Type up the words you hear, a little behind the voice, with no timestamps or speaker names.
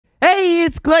Hey,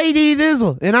 it's Clay D.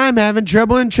 Dizzle, and I'm having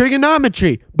trouble in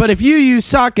trigonometry. But if you use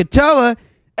Sohcahtoa,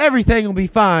 everything will be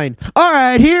fine. All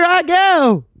right, here I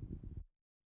go.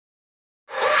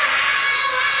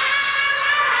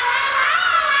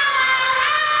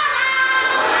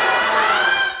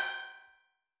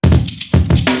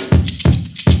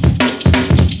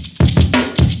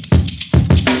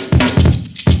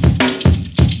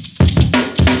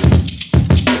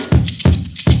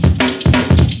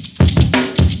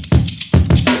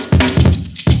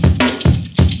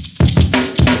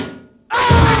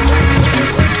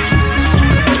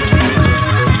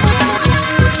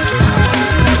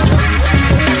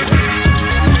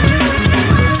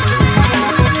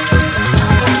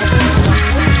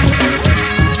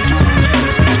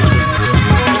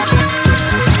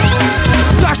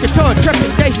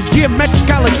 Trepidation, geometric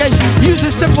allegation. Use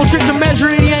this simple trick to measure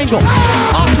any angle.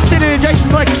 Opposite and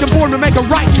adjacent legs conform to make a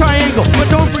right triangle. But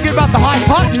don't forget about the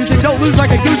hypotenuse and don't lose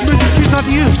like a goose moose and choose not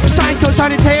to use sine,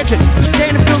 cosine, and tangent.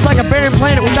 Tangent feels like a barren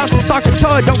planet without some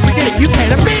Sohcahtoa. Don't forget it, you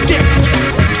can't amend it.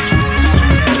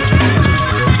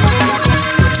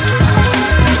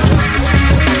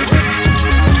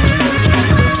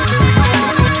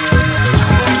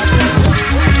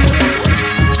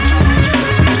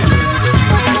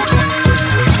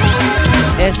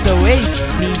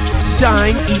 SOH means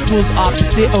sine equals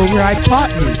opposite over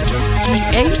hypotenuse.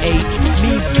 CAH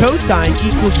means cosine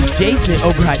equals adjacent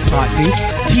over hypotenuse.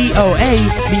 TOA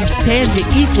means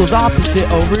tangent equals opposite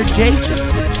over adjacent.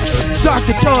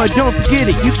 Sohcahtoa, don't forget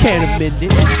it, you can't amend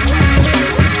it.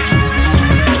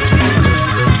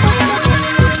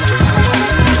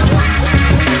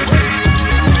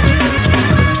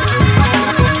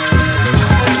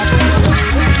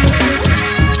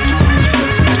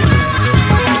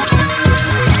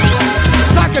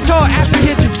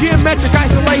 Apprehension, geometric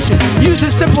isolation. Use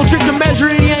this simple trick to measure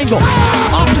any angle.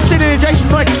 Opposite and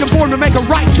adjacent legs conform to make a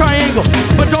right triangle.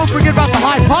 But don't forget about the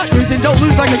hypotenuse and don't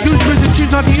lose like a goose moose and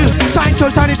choose not to use sine,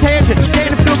 cosine, and tangent.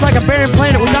 Tangent feels like a barren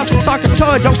planet without some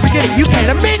Sohcahtoa. Don't forget it, you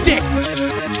can't amend it.